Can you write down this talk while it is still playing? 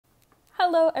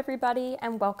Hello everybody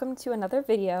and welcome to another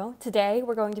video. Today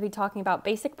we're going to be talking about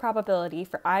basic probability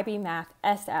for IB Math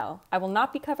SL. I will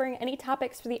not be covering any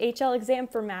topics for the HL exam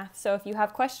for math, so if you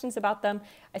have questions about them,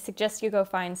 I suggest you go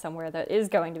find somewhere that is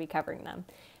going to be covering them.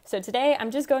 So today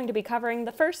I'm just going to be covering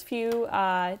the first few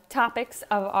topics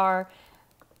of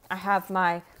I have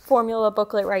my formula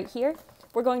booklet right here.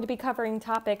 We're going to be covering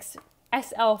topics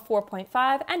SL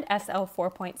 4.5 and SL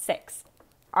 4.6.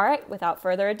 All right, without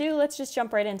further ado, let's just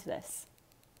jump right into this.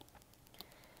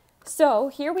 So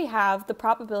here we have the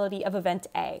probability of event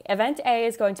A. Event A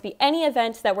is going to be any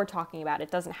event that we're talking about.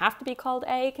 It doesn't have to be called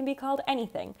A, it can be called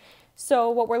anything. So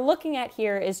what we're looking at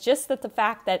here is just that the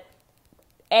fact that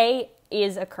A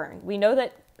is occurring. We know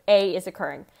that A is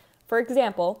occurring. For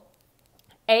example,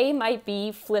 A might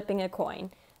be flipping a coin.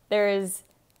 There is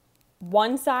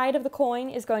one side of the coin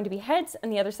is going to be heads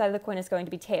and the other side of the coin is going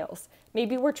to be tails.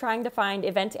 Maybe we're trying to find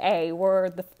event A where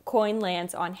the coin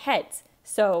lands on heads.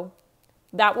 So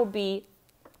that would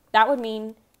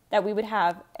mean that we would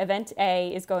have event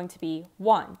A is going to be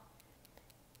 1.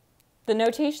 The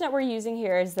notation that we're using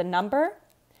here is the number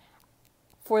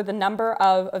for the number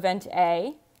of event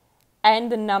A and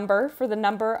the number for the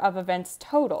number of events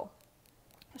total.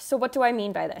 So what do I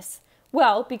mean by this?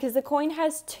 Well, because the coin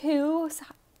has two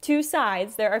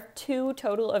sides, there are 2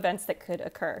 total events that could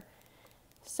occur.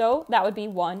 So that would be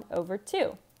 1 over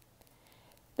 2.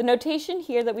 The notation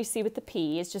here that we see with the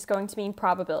P is just going to mean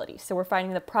probability. So we're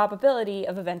finding the probability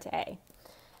of event A.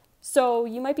 So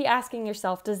you might be asking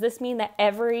yourself, does this mean that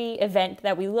every event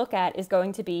that we look at is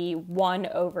going to be 1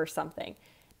 over something?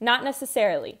 Not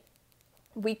necessarily.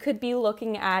 We could be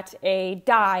looking at a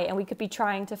die and we could be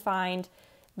trying to find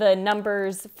the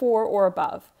numbers 4 or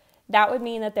above. That would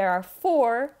mean that there are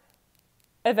 4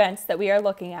 events that we are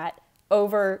looking at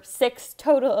over 6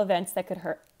 total events that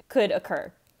could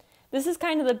occur. This is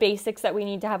kind of the basics that we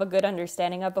need to have a good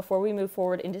understanding of before we move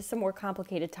forward into some more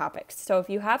complicated topics. So if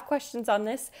you have questions on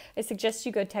this, I suggest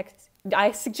you go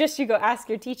ask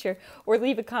your teacher or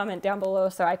leave a comment down below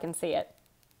so I can see it.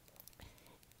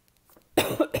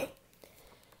 The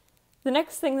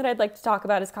next thing that I'd like to talk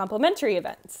about is complementary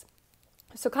events.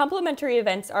 So complementary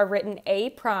events are written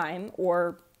A prime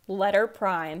or letter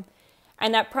prime,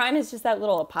 and that prime is just that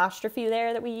little apostrophe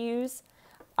there that we use.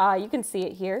 You can see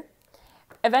it here.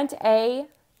 Event A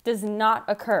does not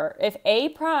occur. If A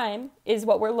prime is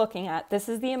what we're looking at, this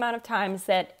is the amount of times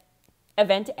that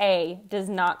event A does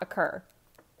not occur.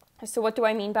 So what do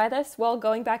I mean by this? Well,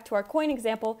 going back to our coin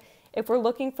example, if we're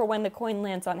looking for when the coin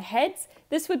lands on heads,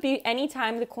 this would be any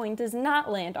time the coin does not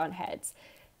land on heads.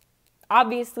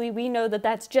 Obviously, we know that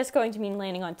that's just going to mean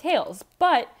landing on tails,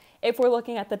 but if we're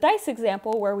looking at the dice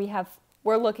example where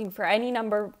we're looking for any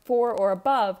number 4 or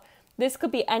above, this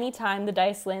could be any time the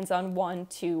dice lands on 1,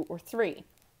 2, or 3.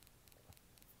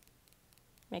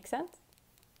 Make sense?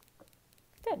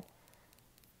 Good.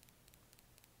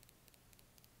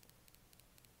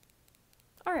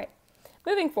 All right,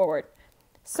 moving forward.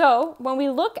 So when we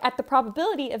look at the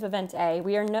probability of event A,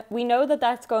 we know that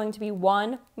that's going to be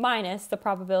 1 minus the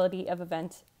probability of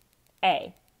event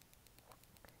A.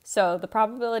 So the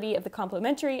probability of the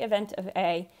complementary event of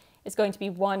A is going to be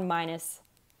 1 minus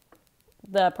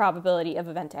the probability of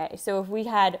event A. So if we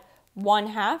had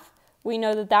 1/2, we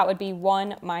know that that would be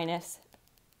 1 minus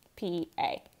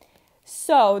PA.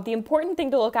 So the important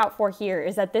thing to look out for here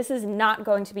is that this is not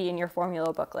going to be in your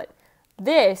formula booklet.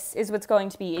 This is what's going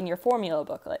to be in your formula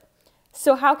booklet.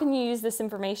 So how can you use this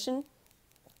information?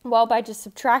 Well, by just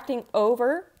subtracting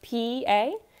over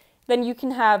PA, then you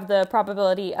can have the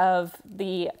probability of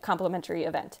the complementary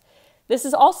event. This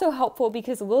is also helpful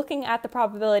because looking at the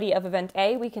probability of event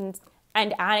A,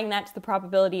 and adding that to the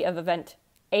probability of event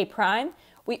A prime,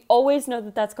 we always know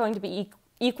that that's going to be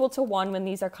equal to 1 when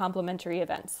these are complementary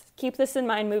events. Keep this in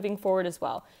mind moving forward as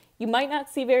well. You might not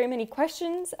see very many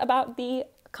questions about the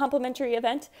complementary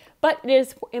event, but it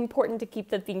is important to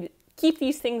keep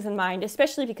these things in mind,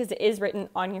 especially because it is written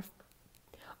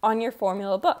on your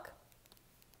formula book.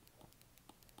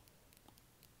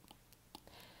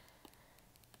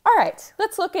 All right,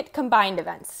 let's look at combined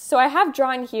events. So I have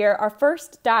drawn here our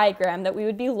first diagram that we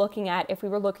would be looking at if we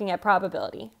were looking at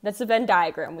probability. That's a Venn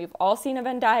diagram. We've all seen a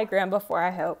Venn diagram before,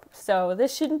 I hope. So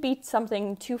this shouldn't be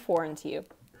something too foreign to you.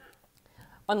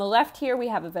 On the left here, we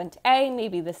have event A,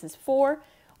 maybe this is 4.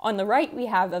 On the right, we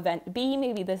have event B,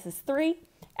 maybe this is 3.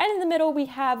 And in the middle, we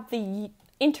have the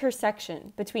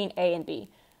intersection between A and B.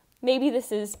 Maybe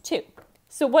this is 2.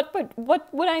 So what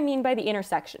would I mean by the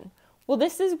intersection? Well,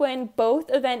 this is when both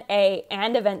event A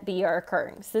and event B are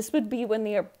occurring. So this would be when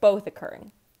they are both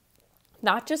occurring.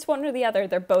 Not just one or the other,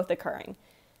 they're both occurring.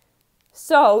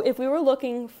 So if we were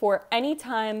looking for any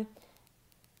time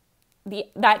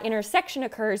that intersection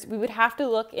occurs, we would have to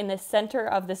look in the center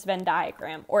of this Venn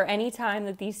diagram, or any time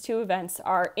that these two events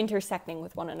are intersecting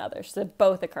with one another, so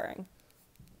both occurring.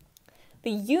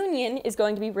 The union is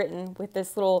going to be written with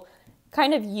this little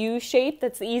kind of U shape.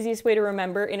 That's the easiest way to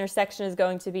remember. Intersection is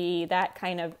going to be that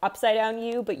kind of upside down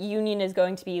U, but union is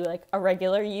going to be like a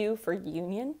regular U for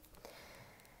union.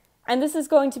 And this is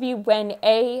going to be when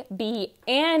A, B,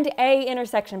 and A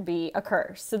intersection B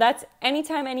occurs. So that's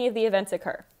anytime any of the events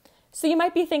occur. So you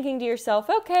might be thinking to yourself,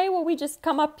 okay, well, we just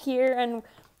come up here and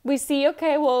we see,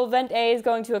 okay, well, event A is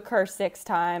going to occur 6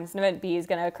 times, and event B is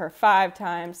going to occur 5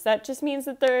 times. That just means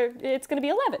that it's going to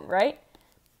be 11, right?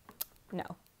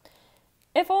 No.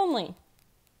 If only.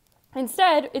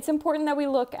 Instead, it's important that we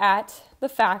look at the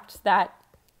fact that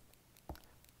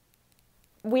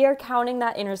we are counting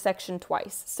that intersection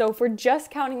twice. So if we're just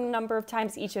counting the number of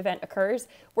times each event occurs,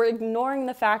 we're ignoring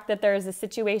the fact that there is a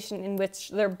situation in which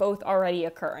they're both already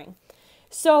occurring.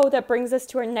 So that brings us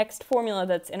to our next formula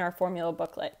that's in our formula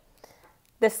booklet,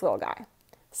 this little guy.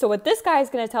 So what this guy is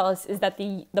going to tell us is that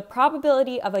the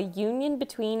probability of a union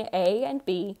between A and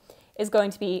B is going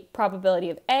to be probability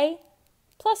of A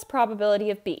plus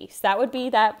probability of B. So that would be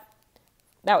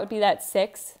that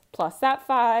 6 plus that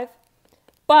 5.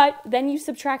 But then you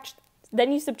subtract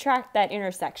that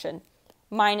intersection,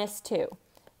 minus 2,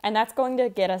 and that's going to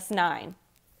get us 9.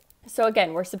 So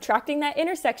again, we're subtracting that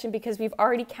intersection because we've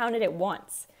already counted it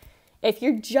once. If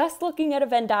you're just looking at a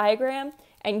Venn diagram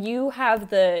and you have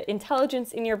the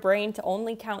intelligence in your brain to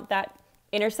only count that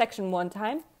intersection one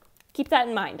time, keep that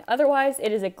in mind. Otherwise,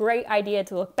 it is a great idea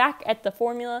to look back at the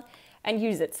formula and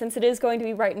use it, since it is going to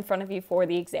be right in front of you for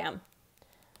the exam.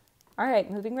 All right,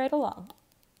 moving right along.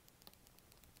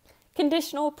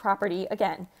 Conditional property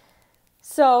again.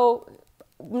 So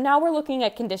now we're looking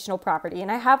at conditional property,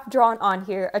 and I have drawn on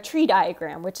here a tree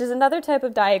diagram, which is another type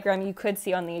of diagram you could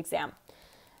see on the exam.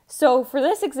 So for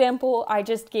this example, I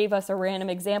just gave us a random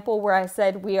example where I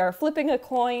said we are flipping a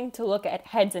coin to look at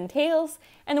heads and tails,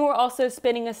 and then we're also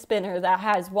spinning a spinner that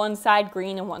has one side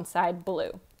green and one side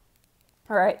blue.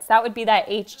 All right, so that would be that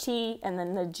HT and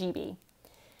then the GB.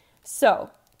 So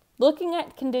looking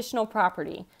at conditional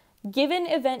property, given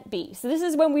event B, so this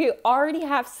is when we already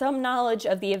have some knowledge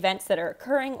of the events that are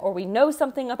occurring, or we know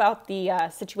something about the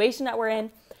situation that we're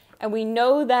in, and we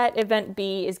know that event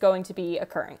B is going to be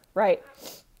occurring, right?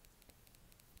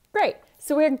 Great,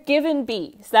 so we're given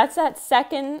B. So that's that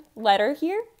second letter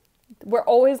here. We're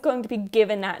always going to be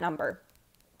given that number.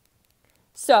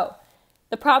 So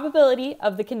the probability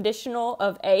of the conditional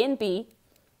of A and B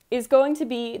is going to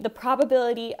be the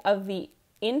probability of the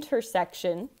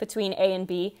intersection between A and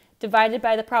B divided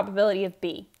by the probability of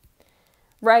B,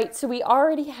 right? So we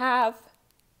already have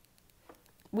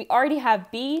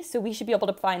B, so we should be able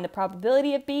to find the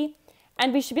probability of B,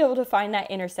 and we should be able to find that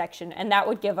intersection, and that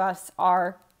would give us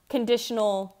our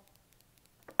conditional.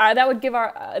 That would give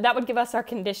us our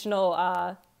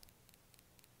conditional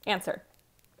answer.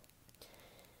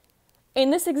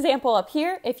 In this example up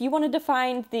here, if you wanted to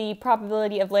find the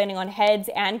probability of landing on heads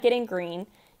and getting green,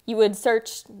 you would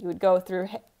go through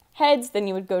heads, then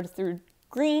you would go through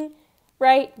green,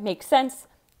 right? Makes sense.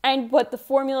 And what the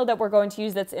formula that we're going to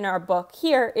use that's in our book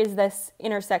here is this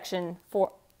intersection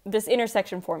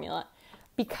formula.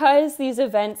 Because these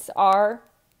events are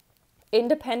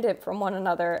independent from one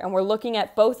another and we're looking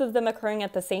at both of them occurring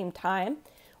at the same time,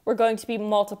 we're going to be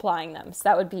multiplying them. So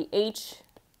that would be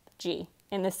HG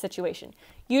in this situation.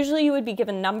 Usually you would be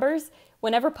given numbers.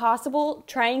 Whenever possible,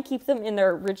 try and keep them in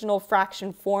their original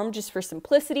fraction form just for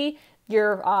simplicity.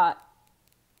 The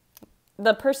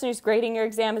person who's grading your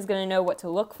exam is going to know what to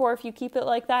look for if you keep it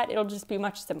like that. It'll just be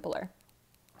much simpler.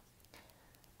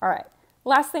 All right,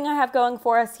 last thing I have going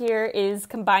for us here is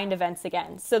combined events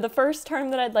again. So the first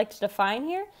term that I'd like to define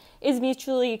here is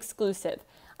mutually exclusive.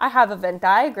 I have a Venn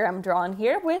diagram drawn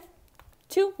here with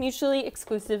 2 mutually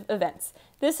exclusive events.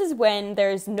 This is when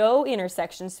there's no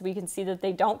intersection, so we can see that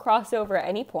they don't cross over at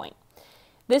any point.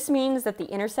 This means that the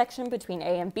intersection between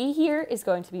A and B here is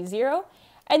going to be 0.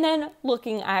 And then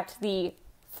looking at the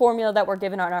formula that we're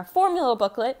given on our formula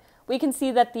booklet, we can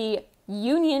see that the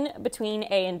union between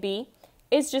A and B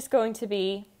is just going to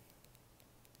be,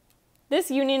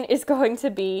 this union is going to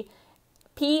be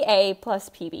PA plus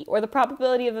PB, or the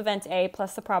probability of event A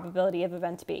plus the probability of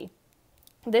event B.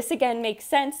 This again makes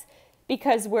sense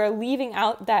because we're leaving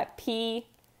out that P,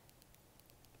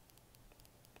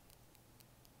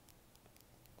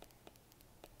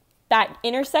 that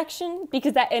intersection,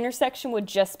 because that intersection would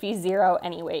just be 0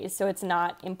 anyways, so it's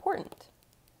not important.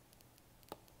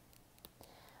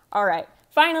 All right,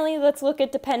 finally, let's look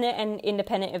at dependent and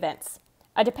independent events.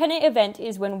 A dependent event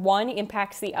is when one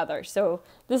impacts the other. So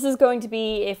this is going to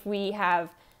be if we have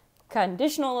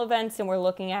conditional events and we're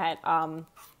looking at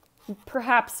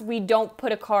perhaps we don't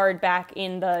put a card back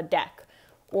in the deck,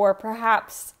 or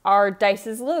perhaps our dice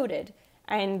is loaded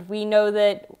and we know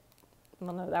that,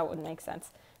 well, no, that wouldn't make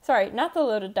sense. Sorry, not the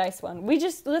loaded dice one.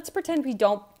 Let's pretend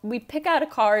we pick out a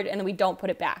card and then we don't put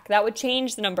it back. That would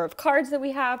change the number of cards that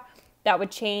we have. That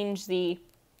would change the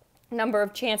number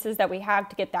of chances that we have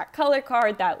to get that color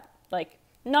card, that like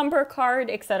number card,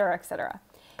 etc., etc.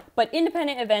 But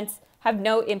independent events have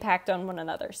no impact on one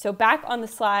another. So back on the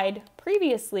slide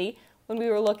previously, when we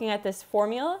were looking at this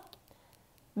formula,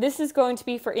 this is going to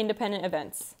be for independent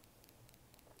events,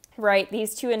 right?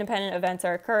 These two independent events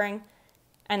are occurring,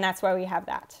 and that's why we have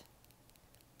that.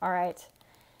 All right.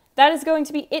 That is going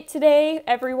to be it today,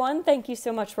 everyone. Thank you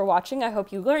so much for watching. I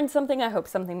hope you learned something. I hope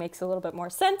something makes a little bit more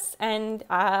sense. And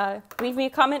leave me a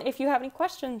comment if you have any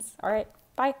questions. All right.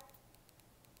 Bye.